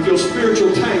right if your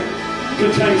spiritual tank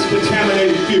contains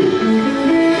contaminated fuel.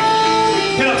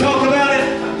 Can I talk about it?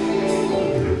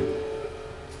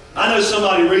 I know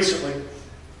somebody recently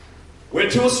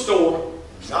went to a store,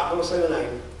 not going to say the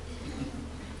name,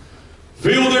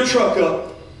 filled their truck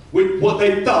up with what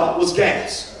they thought was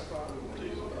gas.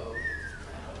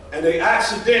 And they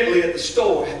accidentally at the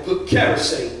store had put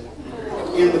kerosene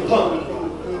in the pump.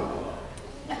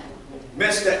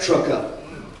 Messed that truck up.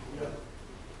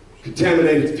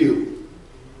 Contaminated fuel.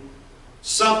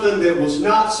 Something that was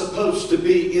not supposed to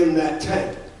be in that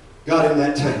tank got in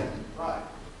that tank.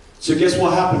 So guess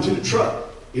what happened to the truck?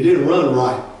 It didn't run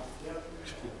right.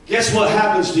 Guess what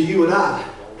happens to you and I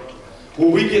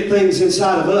when we get things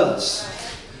inside of us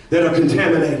that are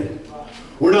contaminated?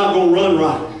 We're not going to run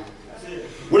right.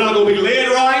 We're not going to be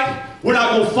led right. We're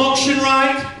not going to function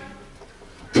right.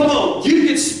 Come on, you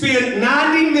can spend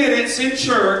 90 minutes in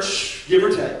church, give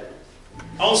or take,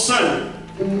 on Sunday,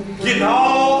 getting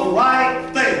all the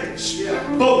right things.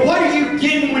 But what are you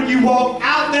getting when you walk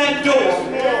out that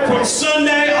door from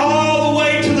Sunday all the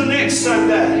way to the next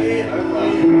Sunday?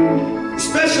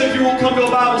 Especially if you won't come to a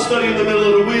Bible study in the middle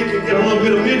of the week and get a little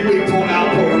bit of midweek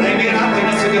outpouring. Amen. I think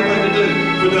that's a good thing to do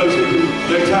for those who can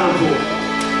make time for it.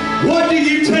 What do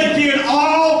you take in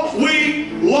all week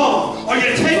long? Are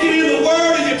you taking in the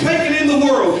Word, or you taking in the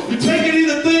world? You taking in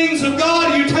the things of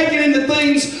God, or you taking in the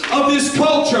things of this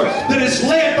culture that is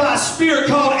led by a spirit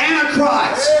called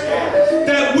Antichrist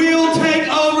that will take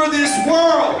over this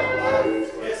world?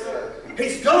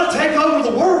 He's going to take over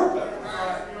the world.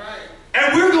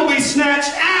 And we're going to be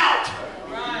snatched out.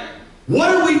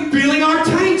 What are we filling our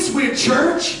tanks with,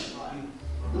 church?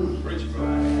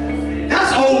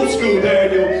 That's old school,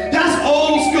 Daniel. That's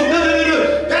old school. No.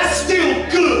 That's still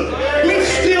good. We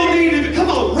still need to, come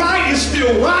on, right is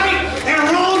still right, and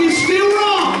wrong is still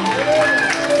wrong.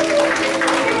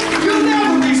 You'll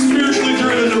never be spiritually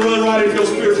driven to run right if your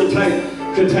spiritual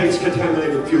tank contains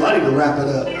contaminated fuel. I need to wrap it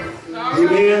up.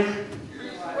 Amen?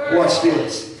 Watch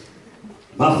this.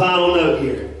 My final note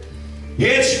here.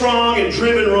 Headstrong and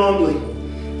driven wrongly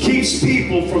keeps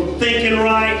people from thinking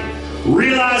right,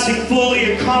 realizing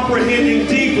fully and comprehending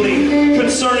deeply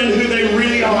concerning who they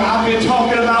really are. I've been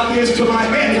talking about this till my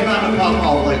head's about to pop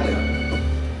off lately.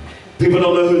 People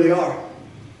don't know who they are.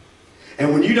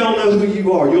 And when you don't know who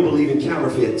you are, you'll believe in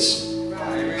counterfeits.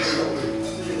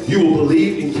 You will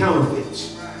believe in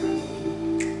counterfeits.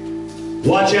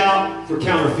 Watch out for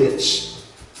counterfeits.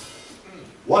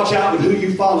 Watch out with who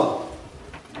you follow.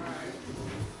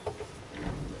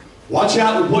 Watch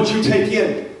out with what you take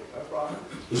in.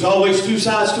 There's always two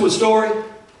sides to a story.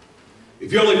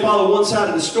 If you only follow one side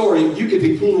of the story, you could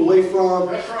be pulled away from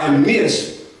and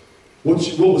miss what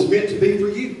was meant to be for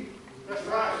you. That's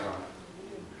right.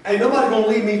 Ain't nobody going to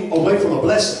lead me away from a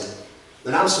blessing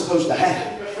that I'm supposed to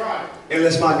have. That's right.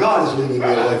 Unless my God is leading me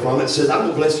away from it and says, I'm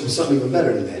going to bless you with something even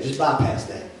better than that. Just bypass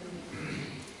that.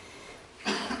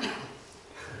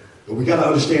 But we got to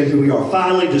understand who we are.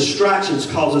 Finally, distractions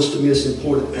cause us to miss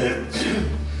important things.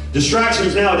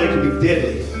 Distractions nowadays can be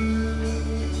deadly.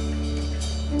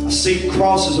 I see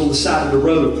crosses on the side of the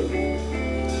road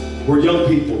where young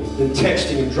people been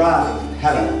texting and driving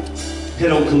had a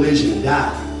head-on collision and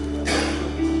died.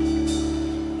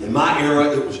 In my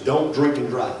era, it was don't drink and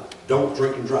drive. Don't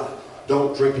drink and drive.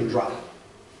 Don't drink and drive.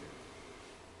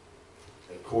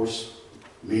 And of course,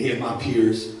 me and my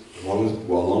peers,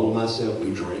 along with myself,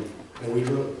 we drank and we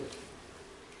drove.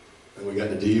 And we got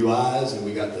the DUIs, and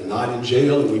we got the night in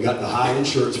jail, and we got the high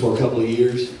insurance for a couple of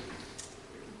years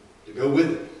to go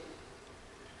with it.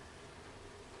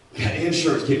 We got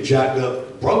insurance get jacked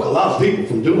up. Broke a lot of people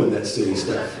from doing that silly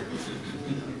stuff.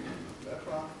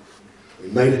 We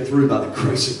made it through by the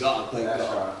grace of God, thank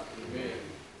God.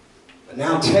 But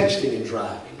now texting and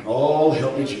driving, oh,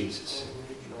 help me Jesus.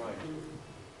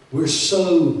 We're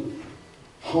so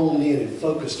honed in and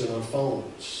focused on our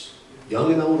phones,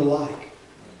 young and old alike,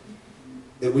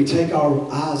 that we take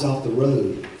our eyes off the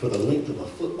road for the length of a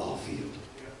football field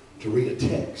to read a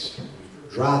text,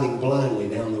 driving blindly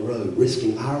down the road,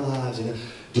 risking our lives. And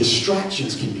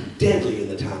distractions can be deadly in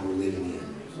the time we're living in.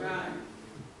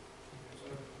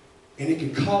 And it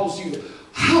can cause you,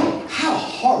 how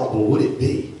horrible would it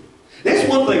be? That's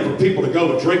one thing for people to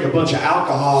go and drink a bunch of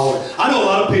alcohol. I know a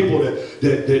lot of people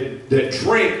that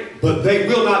drink, but they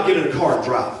will not get in a car and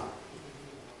drive.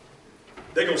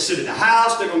 They're going to sit in the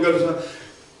house, they're going to go to...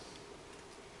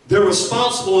 They're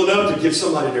responsible enough to give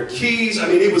somebody their keys. I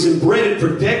mean, it was embedded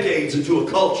for decades into a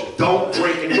culture. Don't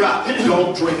drink and drive.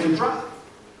 Don't drink and drive.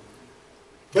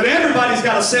 But everybody's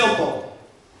got a cell phone.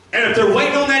 And if they're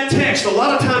waiting on that text, a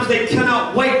lot of times they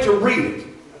cannot wait to read it.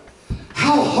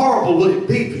 How horrible would it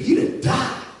be for you to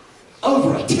die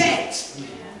over a text?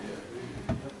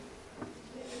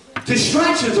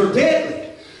 Distractions are deadly.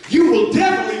 You will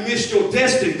definitely miss your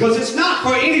destiny, because it's not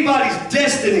for anybody's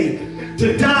destiny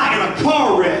to die in a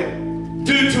car wreck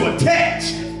due to a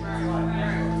text.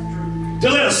 To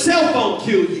let a cell phone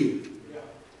kill you.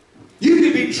 You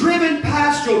can be driven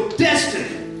past your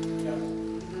destiny.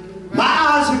 My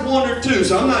eyes have wandered too,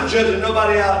 so I'm not judging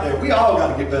nobody out there. We all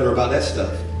got to get better about that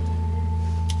stuff.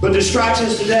 But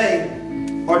distractions today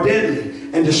are deadly.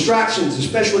 And distractions,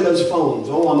 especially those phones.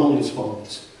 Oh, I'm on these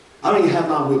phones. I don't even have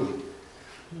mine with me.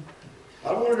 I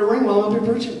don't want it to ring while I'm up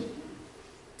here preaching.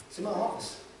 It's in my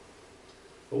office.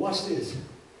 But watch this.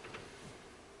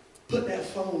 Put that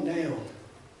phone down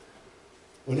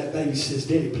when that baby says,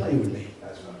 Daddy, play with me.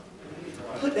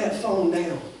 Put that phone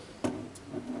down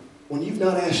when you've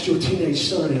not asked your teenage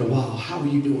son in a while, how are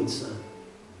you doing, son?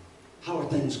 How are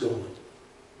things going?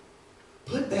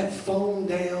 Put that phone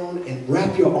down and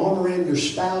wrap your arm around your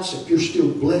spouse if you're still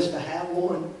blessed to have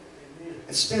one,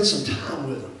 and spend some time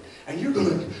with them. And you're going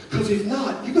to, because if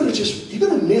not, you're going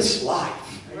to miss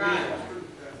life. Right.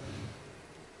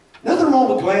 Nothing wrong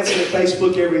with glancing at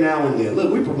Facebook every now and then.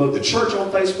 Look, we promote the church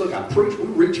on Facebook. I preach, we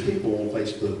reach people on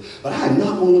Facebook. But I am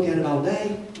not going to look at it all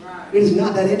day. Right. It is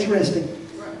not that interesting.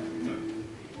 Right.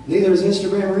 Neither is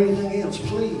Instagram or anything else.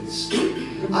 Please.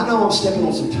 I know I'm stepping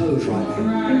on some toes right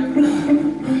now.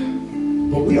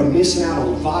 Right. But we are missing out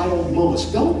on vital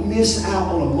moments. Don't miss out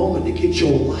on a moment to get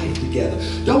your life together.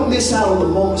 Don't miss out on the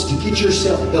moments to get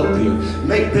yourself healthier.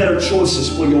 Make better choices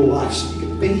for your life so you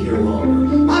can be here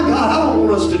longer. My God, I don't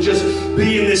want us to just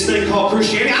be in this thing called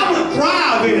Christianity. I want to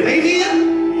thrive in it. Amen?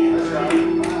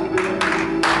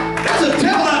 There's a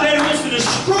devil out there that wants to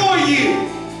destroy you.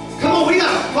 Come on, we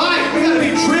got to fight. We got to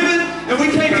be driven, and we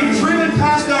can't be driven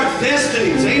past our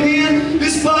destinies. Amen?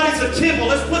 This body's a temple.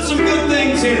 Let's put some good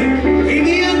things in it.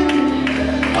 Amen?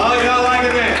 Oh, y'all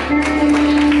liking that?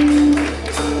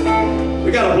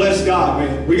 We got to bless God,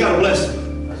 man. We got to bless Him.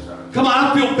 Come on,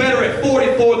 I feel better at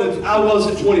 44 than I was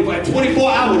at 24. At 24,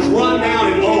 I was run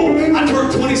down and old. I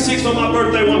turned 26 on my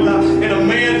birthday one time, and a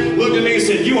man looked at me and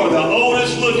said, "You are the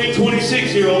oldest looking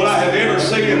 26-year-old I have ever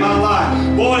seen in my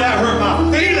life." Boy, that hurt my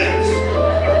feelings.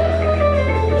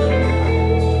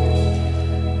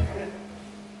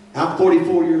 I'm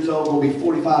 44 years old, going to be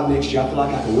 45 next year. I feel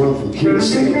like I can run from here to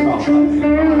St. Cross right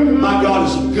now. My God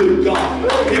is a good God.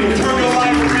 He will turn your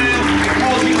life around and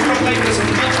cause you to make this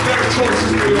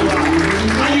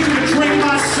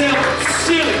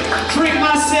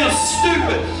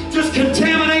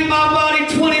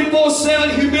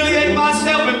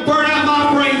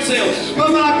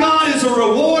But my God is a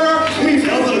rewarder. He's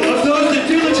of those that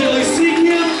diligently seek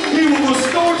Him. He will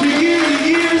restore to you the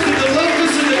years that the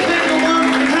locust and the cankerworm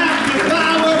have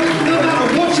devoured. No matter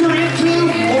what you're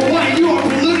into or what you are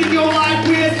polluting your life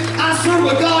with, I serve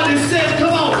a God that says,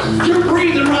 come on, you're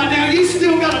breathing right now. You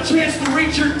still got a chance to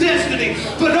reach your destiny.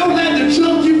 But don't let the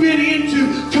junk you've been into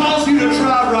cause you to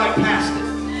drive right past it.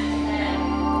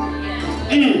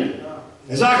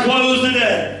 As I close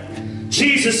today,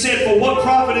 Jesus said, for what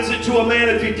profit is it to a man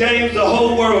if he gains the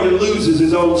whole world and loses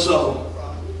his own soul?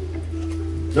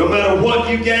 No matter what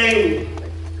you gain,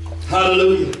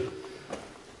 hallelujah,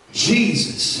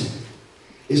 Jesus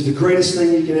is the greatest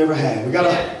thing you can ever have. We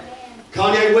got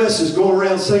Kanye West is going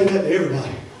around saying that to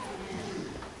everybody.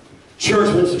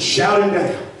 Church wants to shout him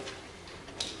down.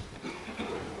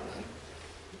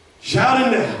 Shout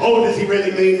him down. Oh, does he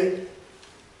really mean it?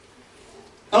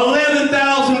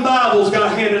 11,000 Bibles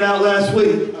got handed out last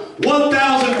week.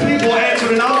 1,000 people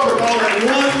answered an altar call in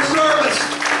one service.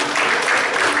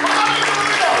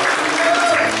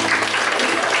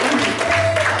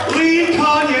 Leave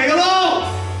Kanye alone.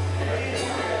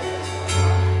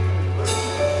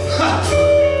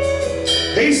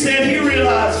 He said he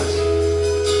realizes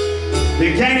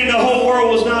that gaining the whole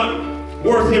world was not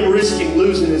worth him risking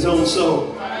losing his own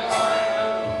soul.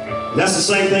 That's the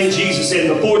same thing Jesus said.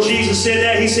 Before Jesus said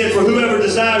that, He said, for whoever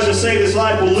desires to save his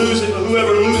life will lose it, but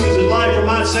whoever loses his life for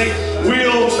my sake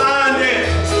will find it.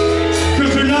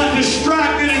 Because they're not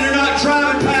distracted and they're not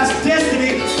driving past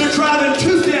destiny, they're driving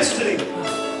to destiny.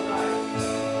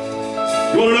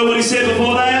 You want to know what He said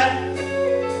before that?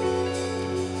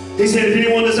 He said, if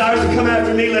anyone desires to come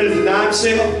after me, let him deny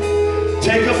himself,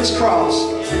 take up his cross,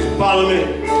 follow me.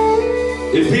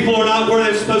 If people are not where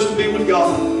they're supposed to be with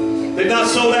God, they've not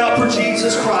sold out for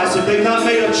Jesus Christ, if they've not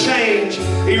made a change,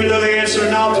 even though they answer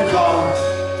an altar call,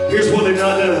 here's what they've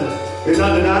not done. They've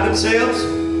not denied themselves,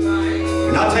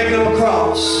 they're not taking up a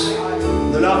cross,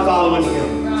 they're not following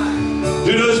Him.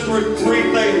 Do those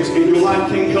three things and your life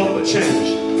can't help but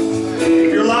change.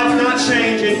 If your life's not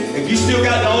changing, if you still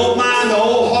got the old mind, the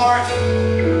old heart,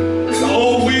 the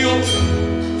old will,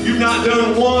 you've not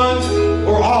done one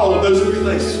or all of those three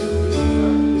things.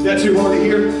 Is that too hard to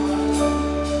hear?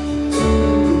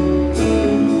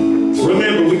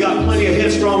 Remember, we got plenty of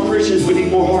headstrong Christians. We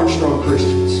need more heart-strong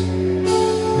Christians.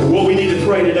 And what we need to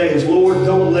pray today is, Lord,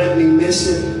 don't let me miss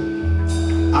it.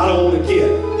 I don't want to get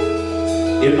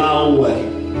in my own way.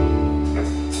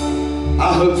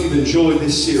 I hope you've enjoyed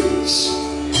this series.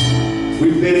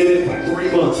 We've been in it for 3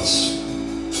 months.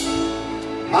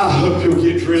 I hope you'll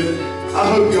get driven. I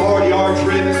hope you already are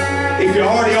driven. If you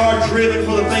already are driven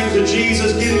for the things of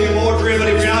Jesus, get even more driven.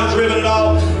 If you're not driven at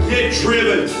all, get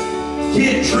driven.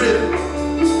 Get driven.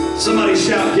 Somebody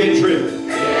shout, get driven.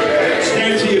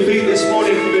 Stand to your feet this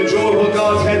morning. If you've enjoyed what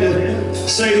God's had to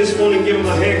say this morning, give Him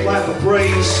a hand clap of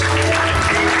praise.